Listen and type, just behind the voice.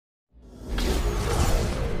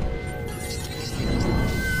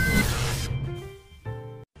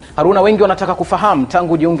Haruna, wengi wanataka kufahamu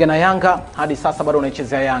tangu jiunge na Yanga hadi sasa bado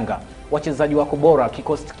unaichezea Yanga. Wachezaji wako bora,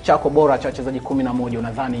 kikosi chako bora cha wachezaji 11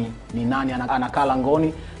 unadhani ni nani anakaa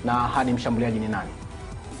langoni na hadi mshambuliaji ni nani?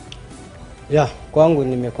 Kwangu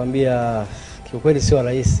nimekwambia kiukweli sio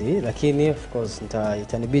rahisi, lakini of course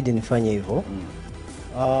itanibidi nifanye hivyo.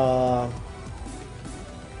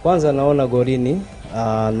 Kwanza naona golini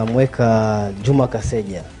namweka Juma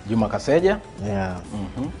Kaseja. Juma Kaseja?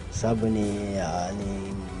 Sababu ni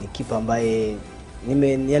kipa ambaye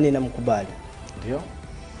yani namkubali. Ndio.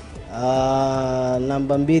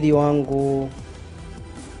 Namba 2 wangu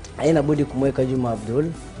haina budi kumweka Juma Abdul.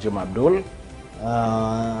 Juma Abdul.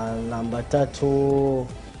 Namba 3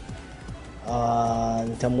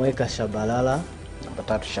 nitamweka Tshabalala. Namba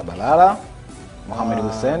 3 Tshabalala.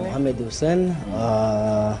 Mohamed Hussein.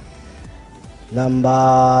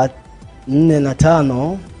 Namba 4 na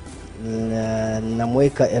 5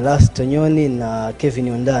 namweka Elasto Nyoni na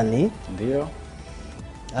Kevin Ndani. Ndio.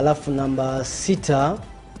 Alafu namba 6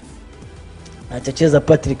 atacheza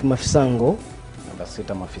Patrick Mafisango. Namba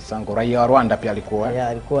 6 Mafisango, raia wa Rwanda pia alikuwa.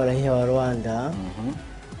 Alikuwa raia wa Rwanda.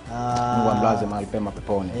 Mungu amlaze mahali pema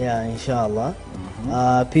peponi. Inshallah.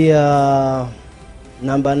 Pia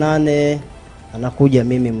namba 8 anakuja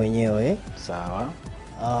mimi mwenyewe. Sawa.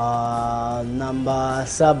 Namba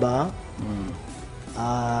 7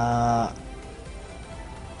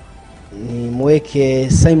 ni mweke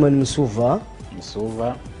Simon Msuva.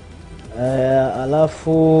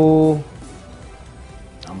 Alafu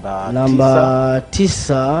namba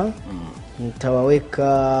 9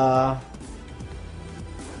 nitawaweka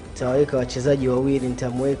wachezaji wawili.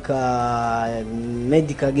 Nitamweka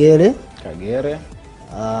Medi Kagere.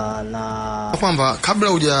 Na kwamba kabla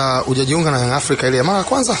hujajiunga na Young Africa ile ya mara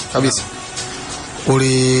kwanza kabisa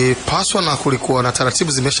ulipaswa na kulikuwa na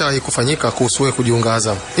taratibu zimeshawahi kufanyika kuhusu wewe kujiunga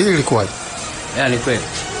Azam. Hili lilikuwaje? Ni kweli.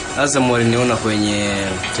 Azam waliniona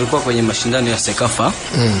tulikuwa kwenye mashindano ya Sekafa.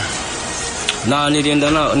 Na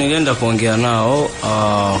nilienda kuongea nao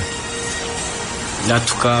na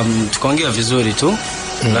tukaongea vizuri tu.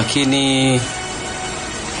 Lakini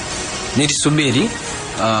nilisubiri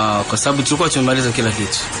kwa sababu tulikuwa tumemaliza kila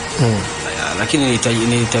kitu. Lakini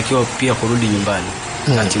nilitakiwa pia kurudi nyumbani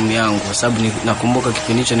na timu yangu kwa sababu nakumbuka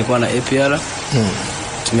kipindi hicho nilikuwa na APR.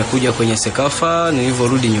 Tumekuja kwenye Sekafa,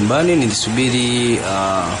 nilivyorudi nyumbani nilisubiri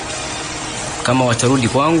kama watarudi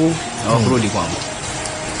kwangu au kurudi kwangu.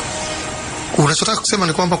 Unachotaka kusema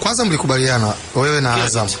ni kwamba kwanza mlikubaliana wewe na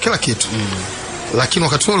Azam kila kitu. Lakini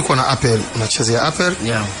wakati huo ulikuwa na APR, unachezea APR.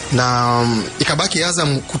 Na ikabaki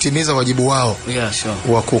Azam kutimiza wajibu wao.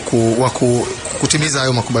 Wa kutimiza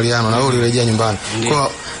hayo makubaliano na wewe ulirejea nyumbani. Kwa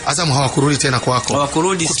Azam hawakurudi tena kwako.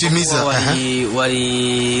 Hawakurudi kutimiza.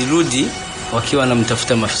 Walirudi wakiwa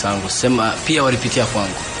wanamtafuta Mafisango. Sema pia walipitia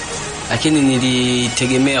kwangu. Lakini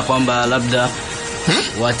nilitegemea kwamba labda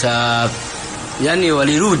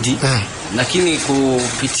walirudi lakini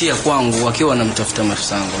kupitia kwangu wakiwa wanamtafuta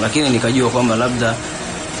Mafisango. Lakini nikajua kwamba labda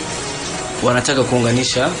wanataka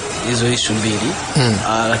kuunganisha hizo issue mbili.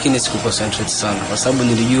 Lakini sikuconcentrate sana kwa sababu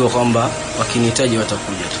nilijua kwamba wakinihitaji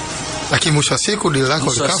watakuja tu. Lakini mwisho wa siku deal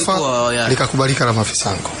lako likafa likakubalika na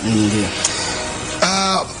Mafisango. Ndio.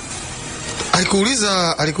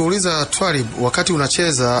 Alikuuliza Twalib wakati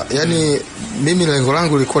unacheza, yani mimi lengo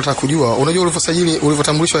langu lilikuwa nataka kujua, unajua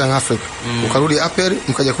ulivyotambulishwa Young Africa, ukarudi APR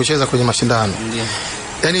mkaja kucheza kwenye mashindano.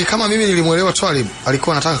 Yani kama mimi nilimuelewa Twalib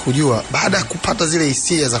alikuwa anataka kujua baada ya kupata zile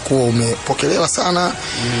hisia za kuwa umepokelewa sana,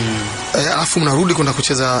 alafu mnarudi kwenda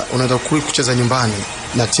kucheza nyumbani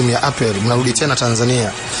na timu ya APR, mnarudi tena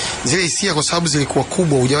Tanzania. Zile hisia kwa sababu zilikuwa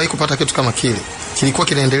kubwa, hujawahi kupata kitu kama kile. Kilikuwa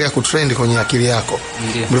kinaendelea kutrend kwenye akili yako.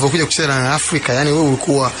 Mlipokuja kucheza na Afrika, yani wewe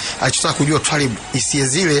ulikuwa alichotaka kujua Twalib hisia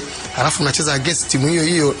zile, alafu unacheza against timu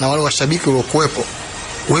hiyo na wale washabiki waliokuepo.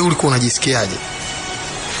 Wewe ulikuwa unajisikiaje?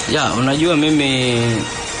 Unajua mimi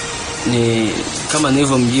ni kama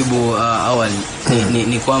nilivyomjibu awali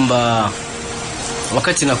ni kwamba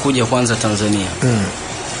wakati nakuja kwanza Tanzania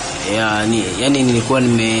yani nilikuwa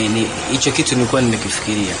hicho kitu nilikuwa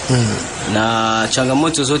nimekifikiria. Na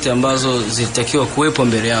changamoto zote ambazo zilitakiwa kuwepo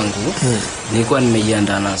mbele yangu nilikuwa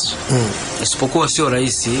nimejiandaa nazo. Isipokuwa sio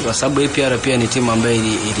rahisi kwa sababu APR pia ni timu ambayo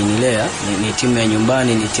ilinilea, ni timu ya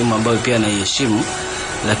nyumbani, ni timu ambayo pia naiheshimu.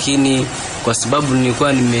 Lakini kwa sababu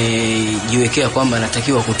nilikuwa nimejiwekea kwamba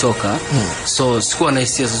natakiwa kutoka, so sikuwa na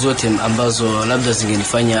hisia zote ambazo labda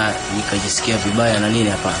zingenifanya nikajisikia vibaya na nini.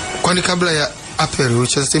 Hapana. Kwani kabla ya Aperi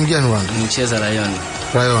ulicheza timu gani Rwanda? Nilicheza Rayon.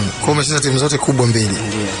 Kwa umecheza timu zote kubwa mbili.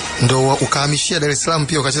 Ndio. Ukahamishia Dar es Salaam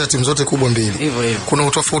pia ukacheza timu zote kubwa mbili. Hivyo. Kuna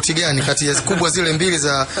utofauti gani kati ya kubwa zile mbili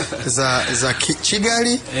za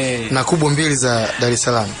Kigali na kubwa mbili za Dar es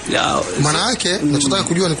Salaam? Maana yake nachotaka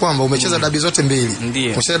kujua ni kwamba umecheza dabi zote mbili.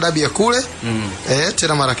 Umecheza dabi ya kule,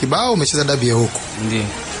 tena mara kibao umecheza dabi ya huko. Ndio.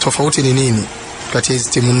 Tofauti ni nini kati ya hizo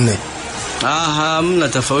timu nne? Hamna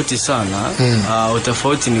tofauti sana.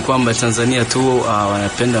 Utofauti ni kwamba Tanzania tu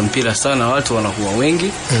wanapenda mpira sana, watu wanakuwa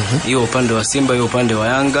wengi. Hiyo upande wa Simba, hiyo upande wa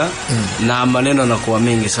Yanga, na maneno yanakuwa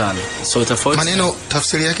mengi sana. So tofauti. Maneno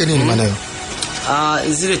tafsiri yake nini maneno?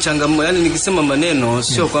 Zile changamoto, yani nikisema maneno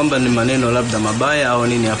sio kwamba ni maneno labda mabaya au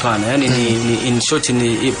nini, hapana. Yani ni in short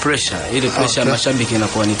ni pressure. Ile pressure ya mashabiki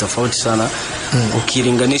inakuwa ni tofauti sana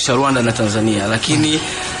ukilinganisha Rwanda na Tanzania, lakini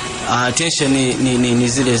attention ni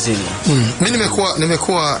zile. Mimi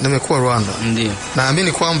nimekuwa Rwanda. Ndio.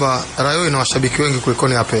 Naamini kwamba Rayon ina washabiki wengi kuliko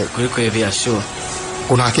ni Aperi. Kuliko hivi, sure.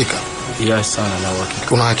 Una hakika? Yes sana, na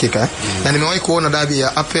hakika. Una hakika? Na nimewahi kuona dabi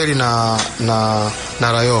ya Aperi na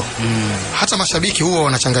Rayon. Hata mashabiki huwa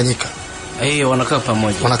wanachanganyika.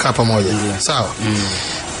 Wanakaa pamoja. Sawa.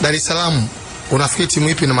 Dar es Salaam unafikiri timu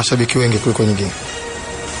ipi na mashabiki wengi kuliko nyingine?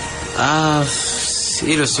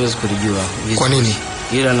 Hilo siwezi kulijua. Kwa nini?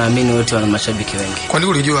 Ila naamini wote wana mashabiki wengi. Kwa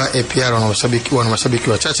nini ulijua APR wana mashabiki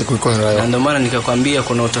wachache kuliko Rayon? Na ndio maana nikakwambia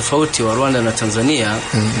kuna utofauti wa Rwanda na Tanzania.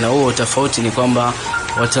 Na huo utofauti ni kwamba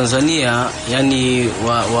Watanzania yani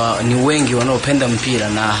ni wengi wanaopenda mpira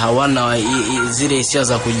na hawana zile hisia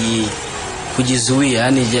za kujizuia,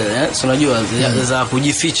 yani unajua za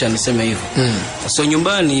kujificha, niseme hivyo. So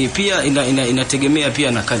nyumbani pia inategemea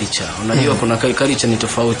pia na culture. Unajua kuna culture ni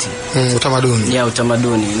tofauti.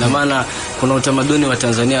 Utamaduni. Na maana kuna utamaduni wa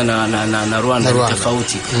Tanzania na Rwanda ni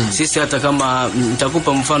tofauti. Sisi hata kama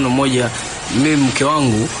nitakupa mfano mmoja, mimi mke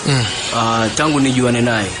wangu tangu nijuane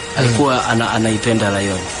naye alikuwa anaipenda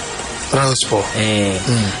Rayon.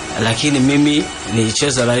 Lakini mimi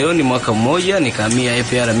nilicheza Rayon mwaka mmoja, nikahamia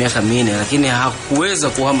APR miaka 4, lakini hakuweza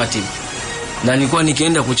kuhama timu. Na nilikuwa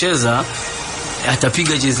nikienda kucheza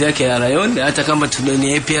atapiga jezi yake ya Rayon, hata kama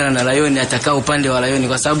ni APR na Rayon atakaa upande wa Rayon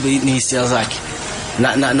kwa sababu ni hisia zake.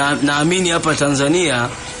 Naamini hapa Tanzania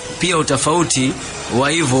pia utofauti wa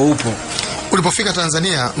hivyo upo. Ulipofika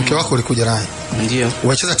Tanzania mke wako ulikuja naye? Ndio.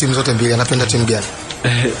 Umecheza timu zote mbili, anapenda timu gani?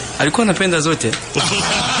 Alikuwa anapenda zote.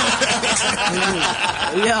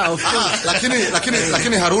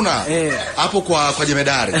 Lakini Haruna hapo kwa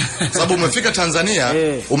jemedari, sababu umefika Tanzania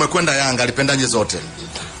umekwenda Yanga, alipendaje zote?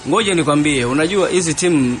 Ngoja nikwambie, unajua hizi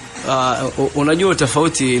timu unajua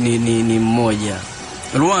tofauti ni mmoja.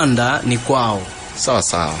 Rwanda ni kwao.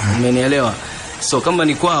 Sawa. Umenielewa? So kama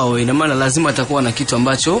ni kwao, ina maana lazima atakuwa na kitu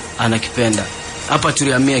ambacho anakipenda. Hapa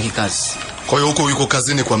tulihamia kikazi. Kwa hiyo huko yuko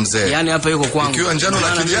kazini kwa mzee. Yaani hapa yuko kwangu. Ikiwa njano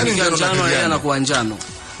na kijani, njano na kijani. Yeye anakuwa njano.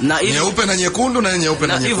 Na nyeupe na nyekundu na nyeupe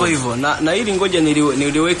na nyekundu. Hivyo. Na ili ngoja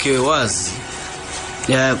niliweke wazi.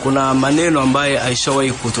 Kuna maneno ambaye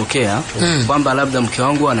aishawahi kutokea kwamba labda mke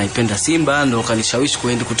wangu anaipenda Simba ndio kanishawishi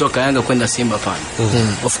kutoka Yanga kwenda Simba pale.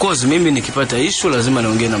 Of course mimi nikipata issue lazima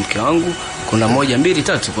niongee na mke wangu. Kuna 1 2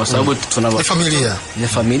 3 kwa sababu ni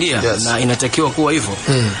familia. Yes. Na inatakiwa kuwa hivyo.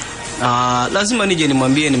 Lazima nije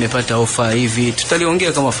nimwambie nimepata ofa hivi,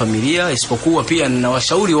 tutaliongea kama familia, isipokuwa pia na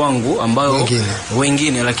washauri wangu ambao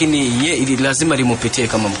wengine lakini ili lazima limupitie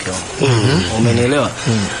kama mke wangu. Umenielewa?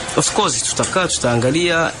 Of course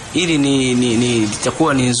tutaangalia ili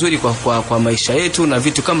litakuwa ni nzuri kwa maisha yetu na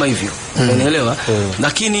vitu kama hivyo. Umenielewa?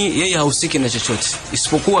 Lakini yeye hahusiki na chochote,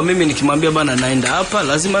 isipokuwa mimi nikimwambia bana naenda hapa,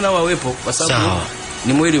 lazima na wawepo kwa sababu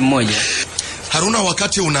ni mwili mmoja. Haruna,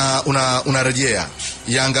 wakati unarejea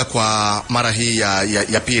Yanga kwa mara hii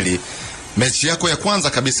ya pili, mechi yako ya kwanza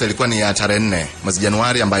kabisa ilikuwa ni ya tarehe 4 mwezi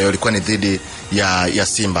Januari, ambayo ilikuwa ni dhidi ya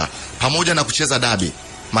Simba, pamoja na kucheza dabi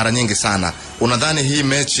mara nyingi sana. Unadhani hii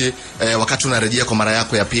mechi wakati unarejea kwa mara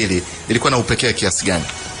yako ya pili ilikuwa na upekee kiasi gani?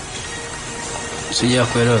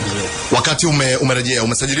 Sijakuelewa vizuri. Wakati umerejea,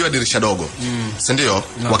 umesajiliwa dirisha dogo, si ndio?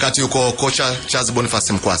 Wakati uko kocha Charles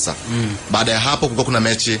Boniface Mkwasa. Baada ya hapo kulikuwa kuna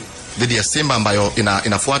mechi dhidi ya Simba ambayo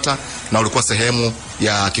inafuata, na ulikuwa sehemu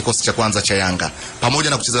ya kikosi cha kwanza cha Yanga. Pamoja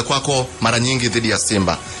na kucheza kwako mara nyingi dhidi ya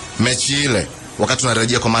Simba, mechi ile wakati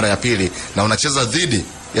unarejea kwa mara ya pili na unacheza dhidi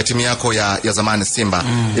ya timu yako ya zamani Simba,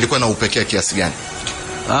 ilikuwa na upekee kiasi gani?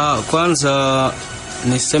 Kwanza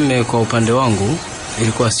niseme kwa upande wangu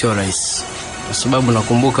ilikuwa sio rahisi, kwa sababu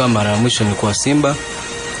nakumbuka mara ya mwisho nilikuwa Simba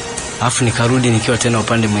afu nikarudi nikiwa tena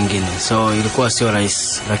upande mwingine, so ilikuwa sio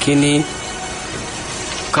rahisi. Lakini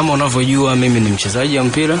kama unavyojua mimi ni mchezaji wa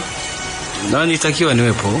mpira na nitakiwa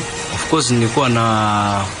niwepo. Of course nilikuwa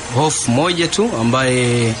na hofu moja tu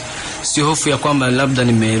ambaye si hofu ya kwamba labda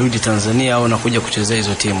nimerudi Tanzania au nakuja kuchezea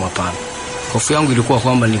hizo timu, hapana. Hofu yangu ilikuwa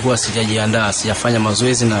kwamba nilikuwa sijajiandaa, sijafanya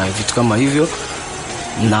mazoezi na vitu kama hivyo.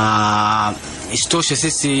 Na isitoshe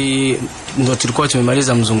sisi ndio tulikuwa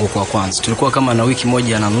tumemaliza mzunguko wa kwanza. Tulikuwa kama na wiki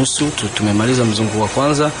moja na nusu tumemaliza mzunguko wa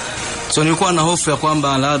kwanza. So nilikuwa na hofu ya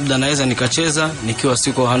kwamba labda naweza nikacheza nikiwa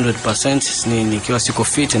siko 100%, nikiwa siko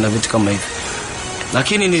fit na vitu kama hivyo.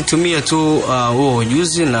 Lakini nitumia tu huo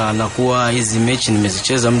ujuzi na kuwa hizi mechi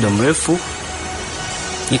nimezicheza muda mrefu.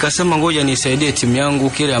 Nikasema ngoja nisaidie timu yangu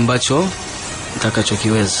kile ambacho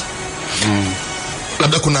nitakachokiweza.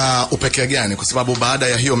 Labda kuna upekee gani kwa sababu baada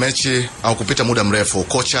ya hiyo mechi au kupita muda mrefu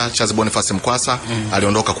kocha Charles Boniface Mkwasa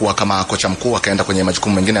aliondoka kuwa kama kocha mkuu akaenda kwenye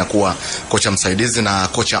majukumu mengine ya kuwa kocha msaidizi na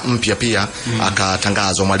kocha mpya pia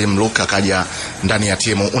akatangazwa mwalimu Luka akaja ndani ya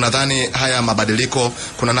timu. Unadhani haya mabadiliko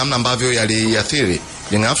kuna namna ambavyo yaliathiri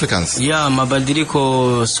Young Africans?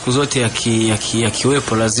 Mabadiliko siku zote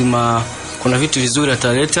yakiwepo lazima kuna vitu vizuri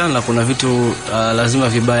ataleta na kuna vitu lazima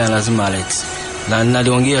vibaya lazima alete. Na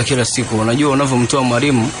naliongea kila siku, unajua unavyomtoa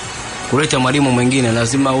mwalimu kuleta mwalimu mwingine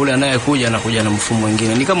lazima ule anayekuja anakuja na mfumo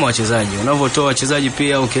mwingine. Ni kama wachezaji, unavyotoa wachezaji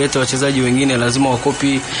pia ukileta wachezaji wengine lazima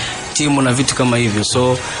wakopi timu na vitu kama hivyo.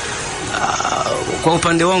 So kwa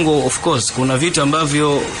upande wangu of course kuna vitu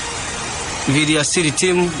ambavyo viliathiri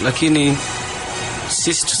timu, lakini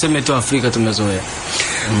sisi tuseme tu Afrika tumezoea.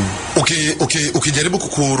 Ukijaribu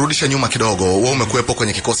kukurudisha nyuma kidogo, wewe umekuepo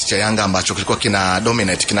kwenye kikosi cha Yanga ambacho kilikuwa kina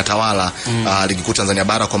dominate, kinatawala ligi kuu Tanzania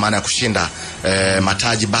bara kwa maana ya kushinda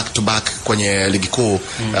mataji back to back kwenye ligi kuu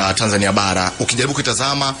Tanzania bara. Ukijaribu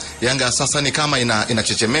kutazama Yanga sasa ni kama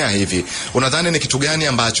inachechemea hivi. Unadhani ni kitu gani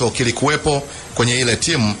ambacho kilikuwepo kwenye ile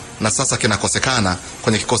timu na sasa kinakosekana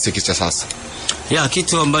kwenye kikosi hiki cha sasa?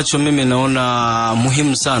 Kitu ambacho mimi naona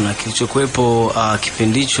muhimu sana kilichokuwepo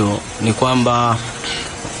kipindi hicho ni kwamba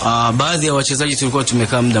baadhi ya wachezaji tulikuwa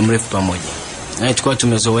tumekaa muda mrefu pamoja. Tulikuwa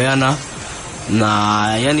tumezoeana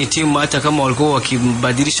na yani timu hata kama walikuwa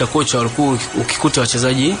wakibadilisha kocha walikuwa ukikuta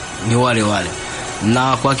wachezaji ni wale wale.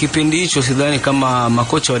 Na kwa kipindi hicho sidhani kama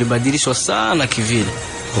makocha walibadilishwa sana kivile.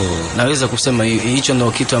 Naweza kusema hicho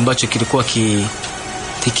ndio kitu ambacho kilikuwa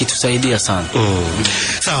kikitusaidia sana.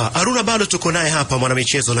 Sawa, Aruna bado tuko naye hapa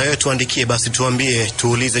mwanamichezo, na wewe tuandikie basi, tuambie,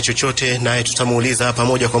 tuulize chochote naye tutamuuliza hapa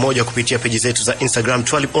moja kwa moja kupitia peji zetu za Instagram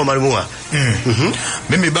Twalib Omar Mua.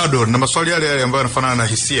 Mimi bado na maswali yale ambayo yanafanana na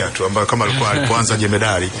hisia tu ambayo kama alikuwa alipoanza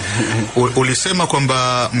Jemedari. Ulisema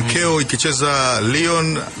kwamba mkeo ikicheza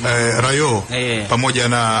Lyon Rayo pamoja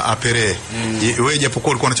na Apere. Wewe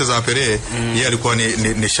japokuwa ulikuwa unacheza Apere, yeye alikuwa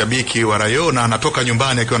ni shabiki wa Rayo na anatoka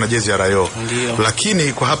nyumbani akiwa na jezi ya Rayo.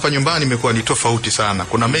 Lakini kwa hapa nyumbani imekuwa ni tofauti sana.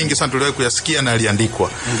 Kuna mengi sana tuliwahi kuyasikia na aliandikwa.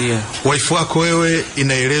 Wife wako wewe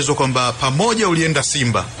inaelezwa kwamba pamoja ulienda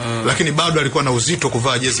Simba, lakini bado alikuwa na uzito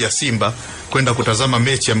kuvaa jezi ya Simba kwenda kutazama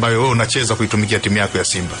mechi ambayo wewe unacheza kuitumikia timu yako ya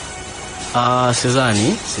Simba.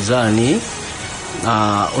 Sidhani.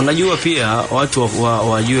 Unajua pia watu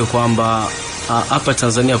wajue kwamba hapa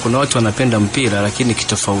Tanzania kuna watu wanapenda mpira lakini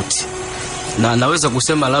kitofauti. Na naweza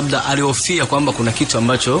kusema labda alihofia kwamba kuna kitu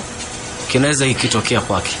ambacho kinaweza ikitokea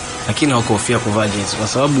kwake, lakini hakuhofia kuvaa jezi kwa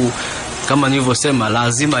sababu kama nilivyosema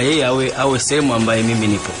lazima yeye awe sehemu ambaye mimi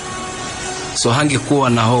nipo. So hangekuwa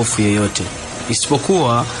na hofu yoyote.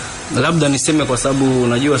 Isipokuwa labda niseme kwa sababu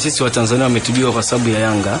unajua sisi wa Tanzania wametujua kwa sababu ya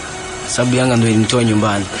Yanga. Sababu Yanga ndio ilinitoa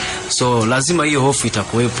nyumbani. So lazima hiyo hofu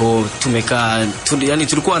itakuwepo. Tumekaa yani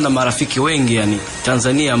tulikuwa na marafiki wengi yani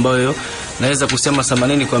Tanzania ambayo naweza kusema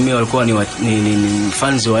 80% walikuwa ni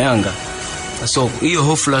fans wa Yanga. So hiyo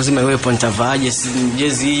hofu lazima iwepo, nitavaaje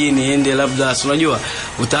jezi hii niende labda unajua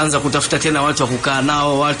utaanza kutafuta tena watu wa kukaa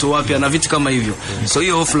nao, watu wapya na vitu kama hivyo. So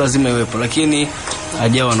hiyo hofu lazima iwepo, lakini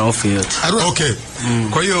hajawa na hofu yote. Okay.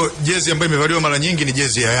 Kwa hiyo jezi ambayo imevaliwa mara nyingi ni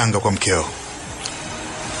jezi ya Yanga kwa mkeo.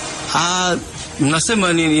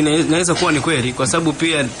 Nasema inaweza kuwa ni kweli kwa sababu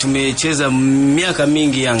pia tumecheza miaka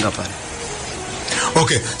mingi Yanga pale.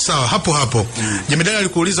 Okay, sawa, hapo. Jemedari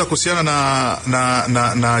alikuuliza kuhusiana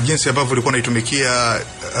na jinsi ambavyo ulikuwa unaitumikia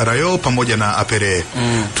Rayo pamoja na Apere.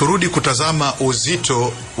 Turudi kutazama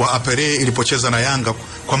uzito wa Apere ilipocheza na Yanga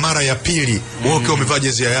kwa mara ya pili. Wewe ukiwa umevaa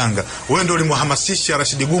jezi ya Yanga, wewe ndio ulimhamasisha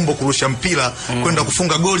Rashid Gumbo kurusha mpira kwenda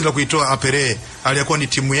kufunga goli la kuitoa Apere. Aliyakuwa ni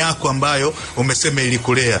timu yako ambayo umesema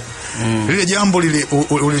ilikulea. Lile jambo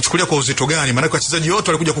ulichukulia kwa uzito gani? Maana wachezaji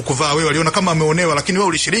wote walikuja kukuvaa wewe, waliona kama ameonewa, lakini wewe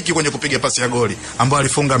ulishiriki kwenye kupiga pasi ya goli ambayo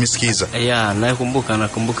alifunga Misikiza.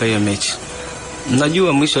 Nakumbuka hiyo mechi.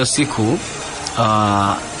 Najua mwisho wa siku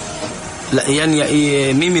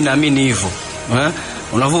mimi naamini hivyo.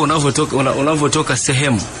 Unavyotoka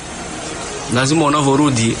sehemu lazima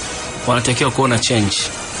unavyorudi wanatakiwa kuona change.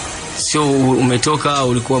 Sio umetoka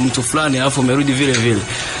ulikuwa mtu fulani alafu umerudi vile vile.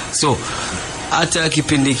 So hata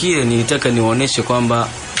kipindi kile nilitaka niwaoneshe kwamba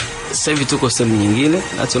sasa hivi tuko sehemu nyingine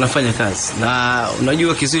na tunafanya kazi. Na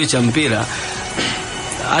unajua kizuri cha mpira,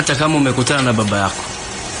 hata kama umekutana na baba yako,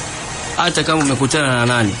 hata kama umekutana na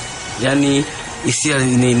nani,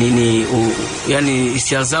 yani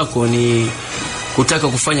hisia zako ni kutaka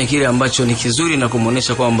kufanya kile ambacho ni kizuri na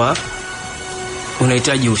kumuonesha kwamba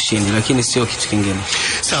unahitaji ushindi, lakini sio kitu kingine.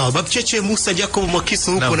 Sawa, Babu Cheche, Musa Jacob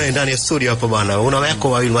Mwakisu upo na ndani ya studio hapa bwana. Una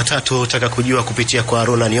yako wawili matatu nataka kujua kupitia kwa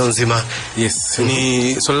Haruna Niyonzima. Yes,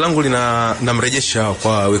 ni swali langu namrejesha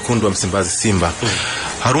kwa wekundu wa Msimbazi Simba.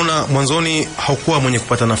 Haruna, mwanzoni haukuwa mwenye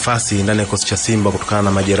kupata nafasi ndani ya kikosi cha Simba kutokana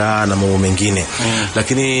na majeraha na mambo mengine.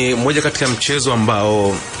 Lakini moja katika mchezo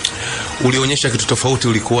ambao ulionyesha kitu tofauti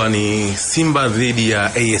ulikuwa ni Simba dhidi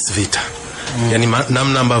ya AS Vita. Yani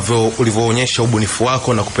namna ambavyo ulivyoonyesha ubunifu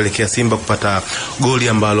wako na kupelekea Simba kupata goli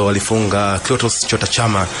ambalo walifunga Kikosi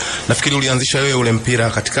Chama. Nafikiri ulianzisha wewe ule mpira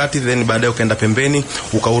katikati, then baadaye ukaenda pembeni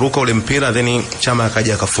ukauruka ule mpira, then Chama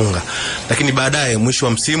akaja akafunga. Lakini baadaye mwisho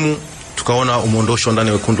wa msimu tukaona umeondoshwa ndani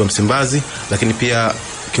ya wekundu wa Msimbazi, lakini pia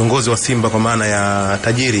kiongozi wa Simba kwa maana ya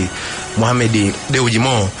tajiri Mohamed Dewji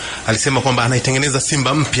Mo alisema kwamba anaitengeneza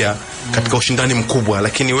Simba mpya katika ushindani mkubwa.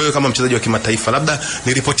 Lakini wewe kama mchezaji wa kimataifa, labda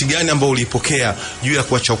ni ripoti gani ambayo ulipokea juu ya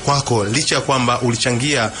kuacha kwako, licha ya kwamba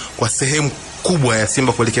ulichangia kwa sehemu kubwa ya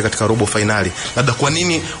Simba kuelekea katika robo finali? Labda kwa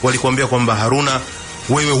nini walikuambia kwamba Haruna,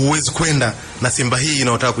 wewe huwezi kwenda na Simba hii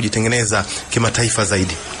inayotaka kujitengeneza kimataifa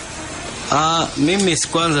zaidi? Mimi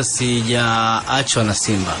kwanza sijaachwa na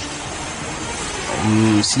Simba.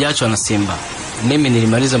 Sijaachwa na Simba. Mimi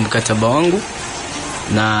nilimaliza mkataba wangu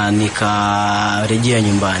na nikarejea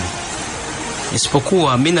nyumbani.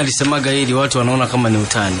 Isipokuwa mimi nalisemaga hili watu wanaona kama ni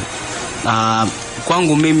utani.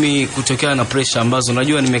 Kwangu mimi kutokea na pressure ambazo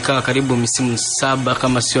najua nimekaa karibu misimu 7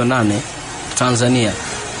 kama sio 8 Tanzania.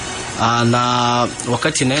 Na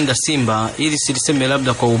wakati naenda Simba, ili siliseme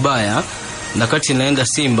labda kwa ubaya, na wakati naenda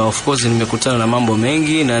Simba of course nimekutana na mambo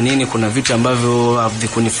mengi na nini, kuna vitu ambavyo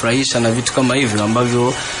havikunifurahisha na vitu kama hivyo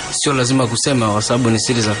ambavyo sio lazima kusema kwa sababu ni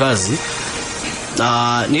siri za kazi.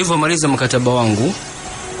 Nilivyomaliza mkataba wangu,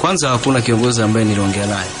 kwanza hakuna kiongozi ambaye niliongea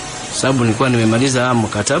naye, sababu nilikuwa nimemaliza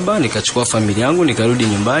mkataba, nikachukua familia yangu nikarudi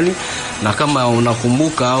nyumbani. Na kama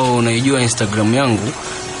unakumbuka au unaijua Instagram yangu,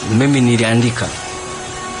 mimi niliandika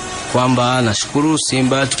kwamba nashukuru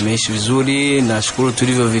Simba tumeishi vizuri, nashukuru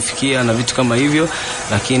tulivyovifikia na vitu kama hivyo,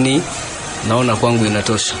 lakini naona kwangu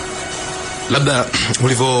inatosha. Labda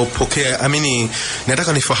ulivyopokea,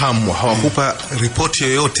 nataka nifahamu, hawakupa ripoti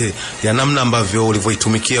yoyote ya namna ambavyo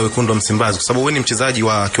ulivyoitumikia wekundu wa Msimbazi? Kwa sababu wewe ni mchezaji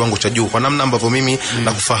wa kiwango cha juu, kwa namna ambavyo mimi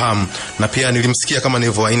nakufahamu, na pia nilimsikia kama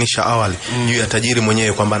nilivyoainisha awali juu ya tajiri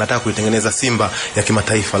mwenyewe kwamba anataka kuitengeneza Simba ya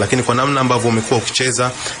kimataifa. Lakini kwa namna ambavyo umekuwa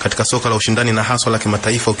ukicheza katika soka la ushindani na haswa la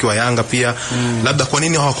kimataifa ukiwa Yanga pia, labda kwa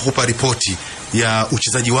nini hawakukupa ripoti ya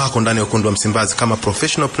uchezaji wako ndani ya wekundu wa Msimbazi kama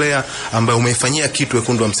professional player ambaye umeifanyia kitu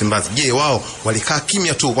wekundu wa Msimbazi? Je, wao walikaa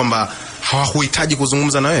kimya tu kwamba hawakuhitaji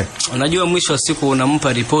kuzungumza na wewe? Unajua, mwisho wa siku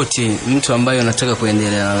unampa ripoti mtu ambaye unataka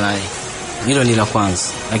kuendelea naye. Hilo ni la kwanza.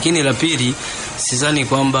 Lakini la pili, sidhani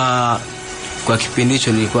kwamba kwa kipindi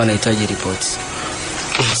hicho nilikuwa nahitaji ripoti,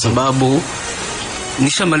 kwa sababu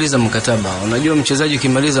nishamaliza mkataba. Unajua mchezaji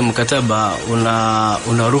ukimaliza mkataba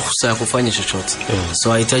una ruhusa ya kufanya chochote.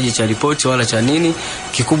 So hahitaji cha ripoti wala cha nini.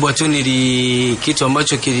 Kikubwa tu kitu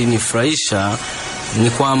ambacho kilinifurahisha ni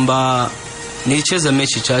kwamba nilicheza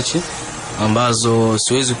mechi chache ambazo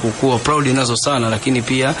siwezi kukua proud nazo sana, lakini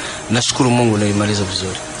pia nashukuru Mungu nilimaliza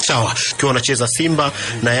vizuri. Sawa, ukiwa unacheza Simba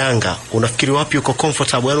na Yanga, unafikiri wapi uko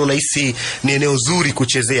comfortable? Yaani unahisi ni eneo zuri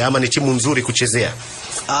kuchezea ama ni timu nzuri kuchezea?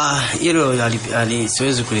 Hilo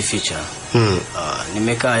siwezi kulificha.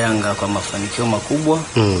 Nimekaa Yanga kwa mafanikio makubwa,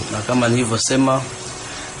 na kama nilivyosema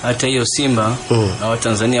hata hiyo Simba na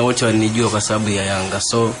Watanzania wote walinijua kwa sababu ya Yanga.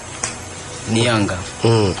 So ni Yanga.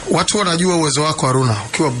 Watu wanajua uwezo wako Haruna,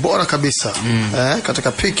 ukiwa bora kabisa.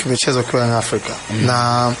 Katika peak umecheza ukiwa Young Africa.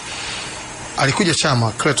 Na alikuja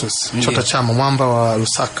Chama, Kletos, Chota Chama, mwamba wa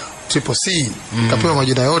Lusaka, Triple C, kapewa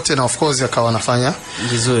majina yote, na of course akawa anafanya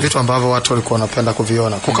vitu ambavyo watu walikuwa wanapenda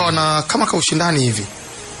kuviona. Kukawa na kama ushindani hivi.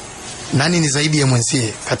 Nani ni zaidi ya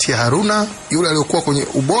mwenzie kati ya Haruna yule aliyokuwa kwenye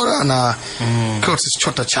ubora na Kletos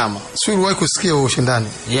Chota Chama? Sio, uliwahi kusikia huo ushindani?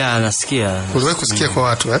 Nasikia. Uliwahi kusikia kwa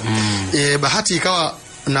watu bahati ikawa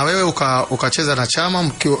na wewe ukacheza na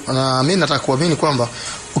Chama, na mimi nataka kuamini kwamba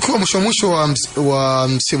ukiwa mwisho wa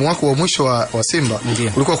msimu wako wa mwisho wa Simba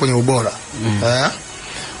ulikuwa kwenye ubora.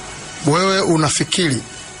 Wewe unafikiri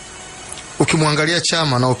ukimwangalia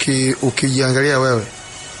Chama na ukijiangalia wewe,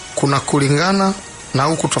 kuna kulingana na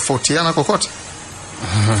huku tofautiana kokote?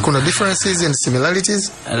 Kuna differences and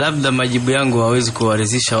similarities? Labda majibu yangu hawezi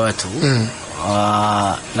kuwaridhisha watu.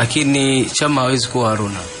 Lakini Chama hawezi kuwa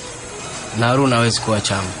Haruna. Na Haruna hawezi kuwa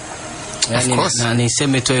Chama. Yani, na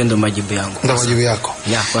niseme tu ndo majibu yangu. Ndo majibu yako.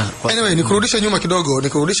 Yeah, anyway, nikurudishe nyuma kidogo,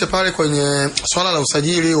 nikurudishe pale kwenye swala la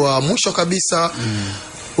usajili wa mwisho kabisa.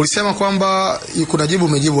 Ulisema kwamba kuna jibu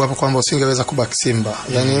umejibu hapo kwamba usingeweza kubaki Simba.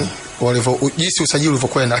 Yani jinsi usajili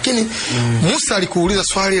ulivyokwenda. Lakini Musa alikuuliza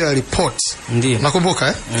swali la report. Ndiyo.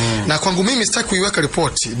 Nakumbuka na kwangu mimi sitaki kuiweka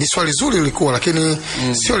report. Ni swali zuri lilikuwa, lakini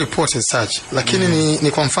sio report as such. Lakini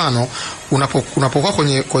ni kwa mfano unapokuwa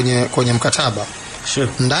kwenye mkataba. Sure.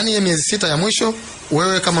 Ndani ya miezi 6 ya mwisho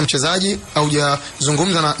wewe kama mchezaji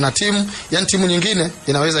haujazungumza na timu, yani timu nyingine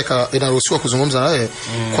inaruhusiwa kuzungumza na wewe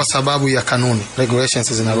kwa sababu ya kanuni,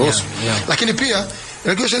 regulations zinaruhusu. Lakini pia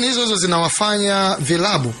regulations hizo zinawafanya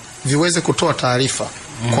vilabu viweze kutoa taarifa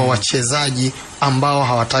kwa wachezaji ambao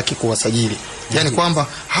hawataki kuwasajili. Yani kwamba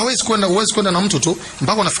huwezi kwenda na mtu tu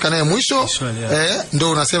mpaka unafika naye mwisho,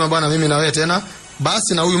 ndio unasema bwana mimi na wewe tena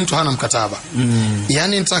basi, na huyu mtu hana mkataba.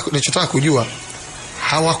 Yani nilichotaka kujua,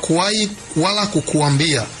 hawakuwahi wala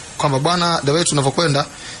kukuambia kwamba bwana the way tunavyokwenda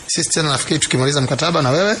sisi tena nafikiri tukimaliza mkataba na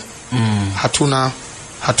wewe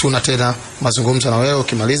hatuna tena mazungumzo na wewe,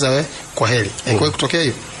 ukimaliza wewe kwa heri. Kwa kutokea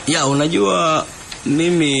hiyo? Unajua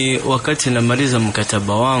mimi wakati namaliza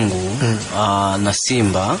mkataba wangu na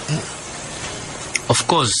Simba, of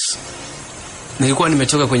course nilikuwa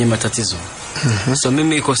nimetoka kwenye matatizo. So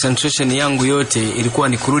mimi concentration yangu yote ilikuwa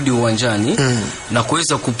ni kurudi uwanjani na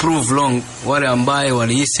kuweza kuprove long wale ambaye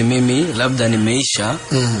walihisi mimi labda nimeisha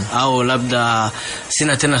au labda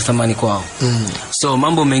sina tena thamani kwao. So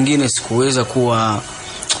mambo mengine sikuweza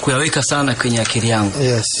kuyaweka sana kwenye akili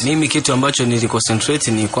yangu. Mimi kitu ambacho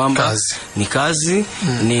niliconcentrate ni kwamba ni kazi,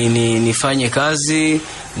 nifanye kazi,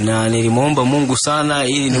 na nilimuomba Mungu sana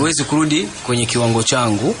ili niweze kurudi kwenye kiwango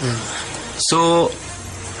changu. So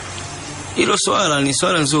hilo swala ni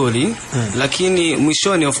swala nzuri, lakini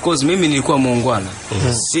mwishoni of course mimi nilikuwa muungwana.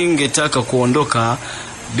 Singetaka kuondoka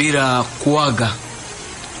bila kuaga.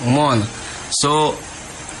 Umeona? So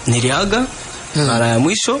niliaga mara ya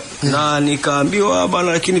mwisho na nikaambiwa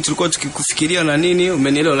bana, lakini tulikuwa tukikufikiria na nini,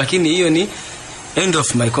 umenielewa, lakini hiyo ni end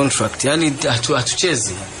of my contract. Yani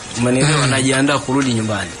hatuchezi. Umenielewa, najiandaa kurudi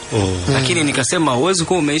nyumbani. Lakini nikasema uwezo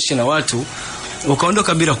kuwa umeishi na watu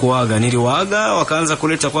ukaondoka bila kuaga. Niliwaaga, wakaanza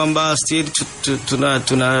kuleta kwamba still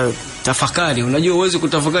tuna tafakari. Unajua uweze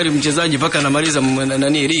kutafakari mchezaji mpaka anamaliza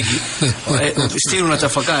ligi. Still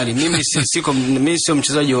unatafakari. Mimi sio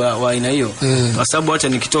mchezaji wa aina hiyo. Kwa sababu hata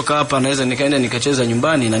nikitoka hapa naweza nikaenda nikacheza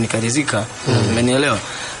nyumbani na nikaridhika. Umenielewa?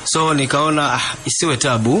 So nikaona isiwe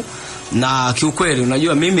tabu. Na kiukweli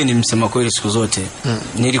unajua mimi ni msema kweli siku zote.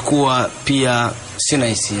 Nilikuwa pia sina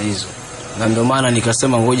hisia hizo. Na ndio maana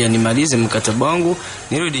nikasema ngoja nimalize mkataba wangu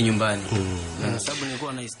nirudi nyumbani. Na sababu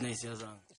nilikuwa na hisia zangu.